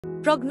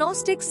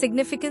Prognostic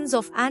significance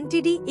of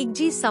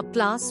anti-IgG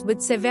subclass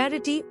with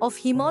severity of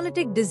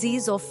hemolytic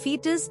disease of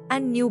fetus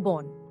and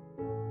newborn.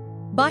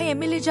 By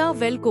Emilija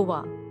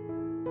Velkova.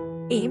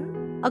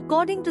 Aim: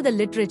 according to the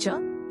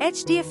literature,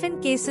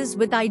 HDFN cases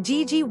with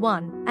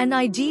IgG1 and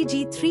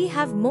IgG3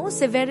 have more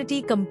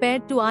severity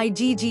compared to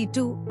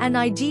IgG2 and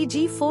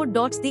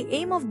IgG4. The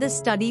aim of this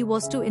study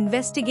was to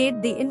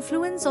investigate the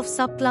influence of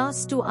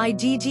subclass 2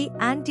 IgG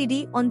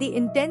anti-D on the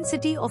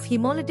intensity of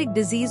hemolytic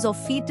disease of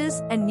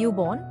fetus and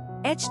newborn,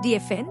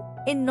 HDFN,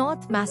 in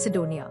North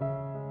Macedonia.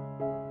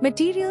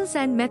 Materials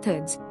and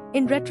methods.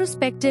 In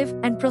retrospective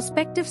and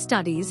prospective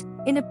studies,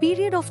 in a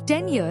period of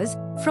 10 years,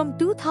 from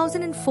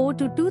 2004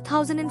 to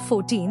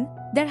 2014,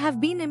 there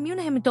have been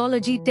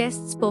immunohematology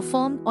tests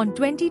performed on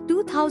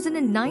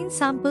 22,009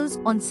 samples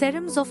on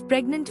serums of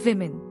pregnant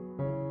women.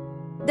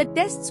 The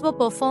tests were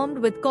performed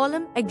with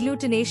column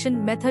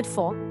agglutination method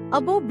for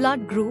above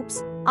blood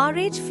groups,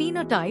 Rh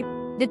phenotype,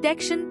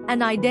 detection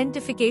and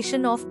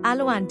identification of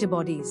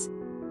alloantibodies.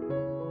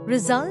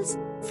 Results: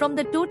 from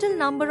the total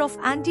number of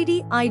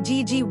anti-D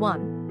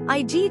IgG1,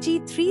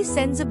 IgG3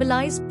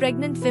 sensibilized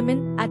pregnant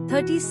women at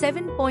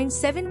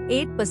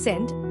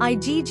 37.78%,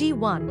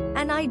 IgG1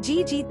 and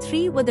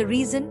IgG3 were the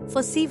reason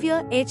for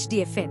severe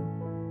HDFN.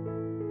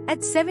 At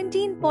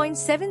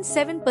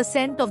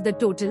 17.77% of the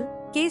total,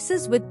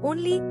 cases with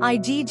only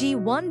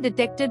IgG1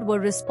 detected were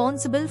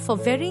responsible for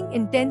varying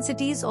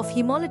intensities of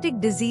hemolytic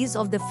disease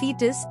of the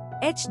fetus,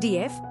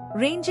 HDF,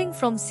 ranging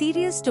from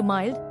serious to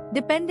mild,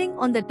 depending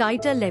on the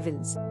titer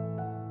levels.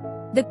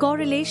 The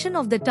correlation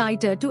of the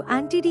titer to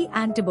anti-D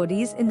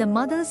antibodies in the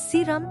mother's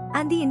serum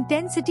and the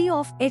intensity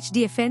of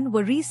HDFN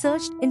were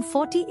researched in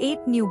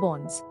 48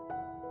 newborns.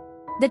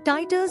 The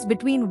titers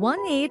between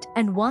 108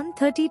 and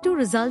 132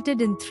 resulted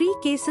in 3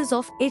 cases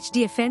of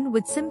HDFN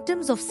with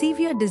symptoms of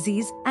severe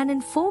disease, and in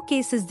 4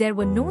 cases there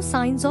were no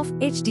signs of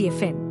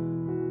HDFN.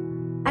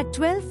 At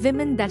 12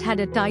 women that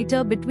had a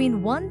titer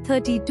between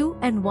 132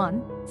 and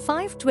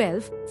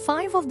 512,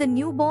 5 of the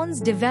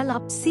newborns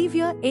developed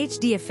severe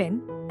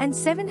HDFN, and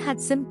 7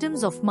 had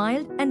symptoms of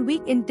mild and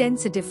weak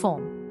intensity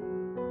form.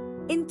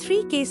 In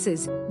 3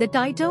 cases, the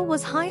titer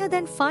was higher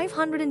than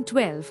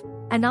 512,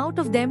 and out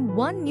of them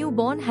 1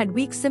 newborn had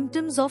weak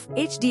symptoms of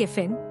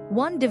HDFN,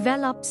 1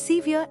 developed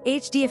severe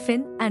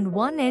HDFN, and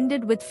 1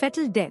 ended with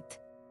fetal death.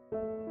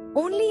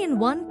 Only in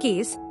 1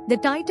 case, the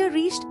titer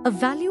reached a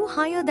value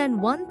higher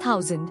than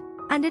 1000,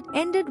 and it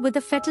ended with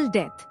a fetal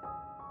death.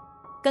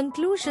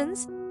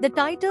 Conclusions: the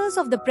titers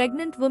of the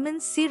pregnant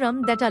woman's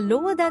serum that are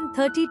lower than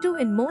 32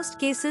 in most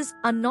cases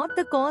are not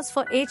the cause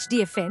for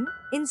HDFN,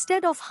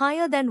 instead of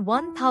higher than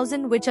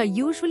 1000, which are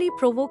usually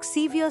provoke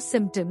severe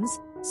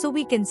symptoms, so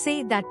we can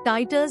say that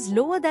titers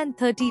lower than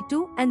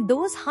 32 and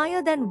those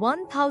higher than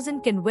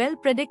 1000 can well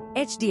predict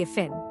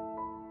HDFN.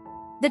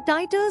 The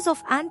titers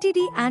of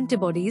anti-D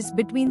antibodies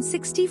between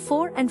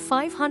 64 and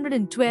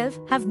 512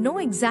 have no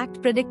exact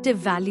predictive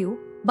value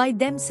by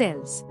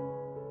themselves.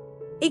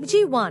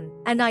 IgG1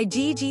 and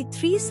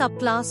IgG3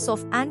 subclass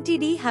of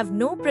anti-D have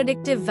no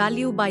predictive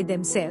value by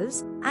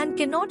themselves and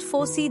cannot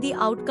foresee the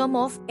outcome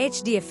of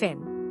HDFN.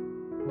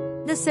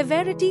 The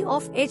severity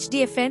of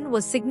HDFN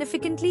was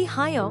significantly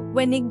higher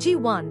when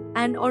IgG1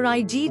 and or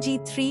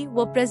IgG3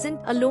 were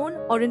present alone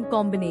or in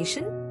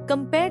combination,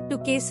 compared to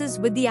cases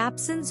with the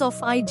absence of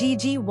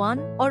IgG1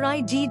 or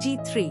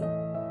IgG3.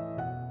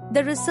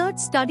 The research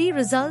study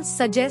results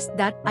suggest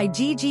that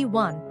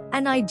IgG1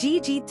 and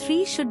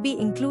IgG3 should be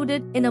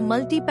included in a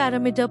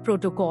multi-parameter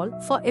protocol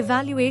for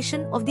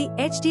evaluation of the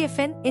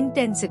HDFN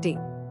intensity.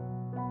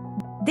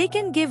 They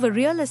can give a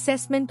real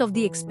assessment of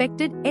the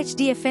expected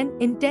HDFN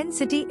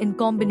intensity in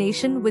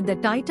combination with the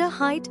titer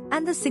height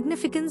and the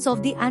significance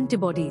of the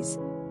antibodies.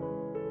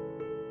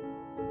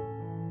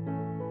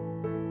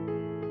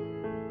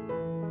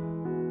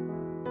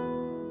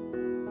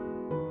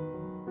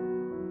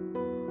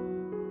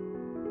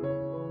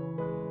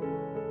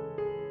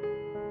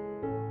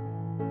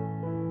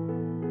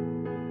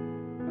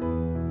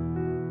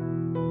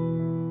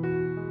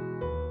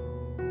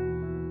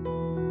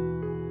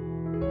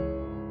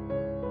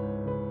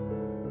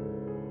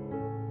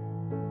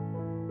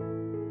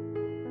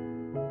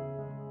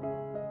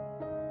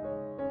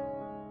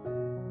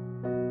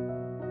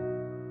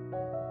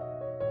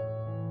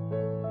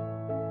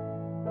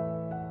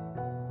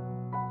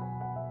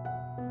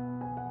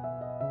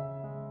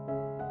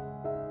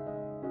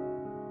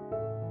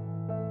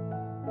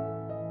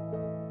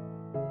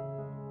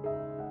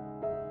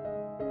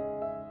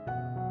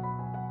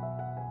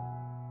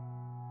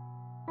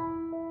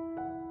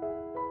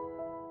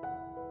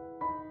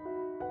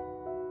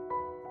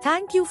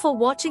 Thank you for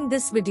watching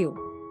this video.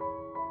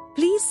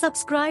 Please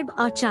subscribe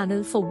our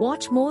channel for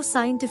watch more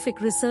scientific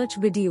research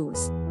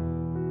videos.